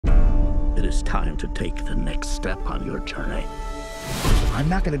It is time to take the next step on your journey. I'm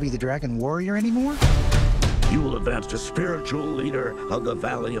not going to be the dragon warrior anymore? You will advance to spiritual leader of the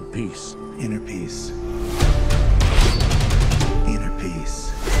Valley of Peace. Inner peace. Inner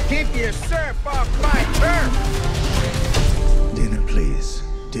peace. Keep your surf off my turf! Dinner, please.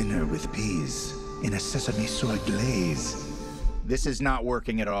 Dinner with peas in a sesame soy glaze. This is not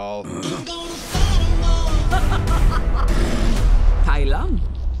working at all. Tai Lung,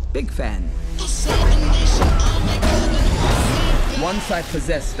 big fan. Once I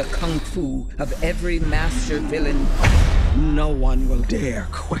possess the kung fu of every master villain, no one will dare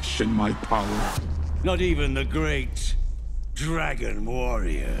question my power. Not even the great dragon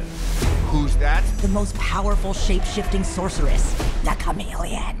warrior. Who's that? The most powerful shape-shifting sorceress, the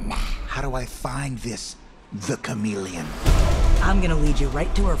chameleon. How do I find this, the chameleon? I'm gonna lead you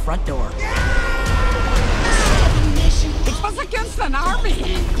right to her front door. It was against an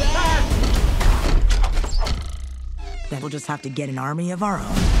army! Then we'll just have to get an army of our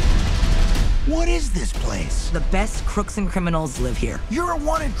own. What is this place? The best crooks and criminals live here. You're a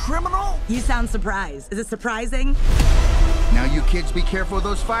wanted criminal? You sound surprised. Is it surprising? Now you kids be careful of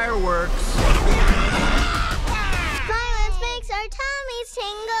those fireworks. Violence makes our tummies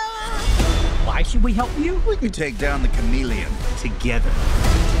tingle. Why should we help you? We can take down the chameleon together.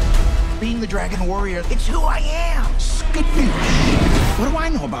 Being the dragon warrior, it's who I am. Skadoosh. What do I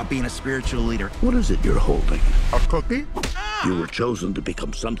know about being a spiritual leader? What is it you're holding? A cookie? You were chosen to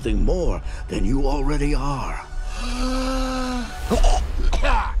become something more than you already are.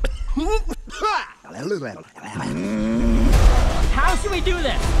 How should we do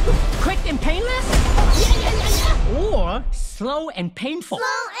this? Quick and painless? Or slow and painful?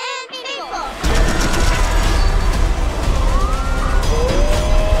 Slow and painful.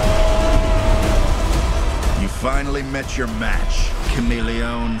 You finally met your match,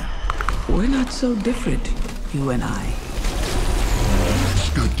 chameleon. We're not so different, you and I.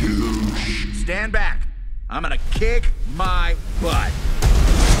 Skadoosh. Stand back. I'm gonna kick my butt.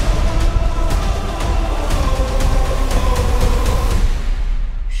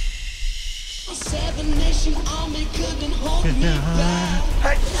 A 7-nation army couldn't hold me back.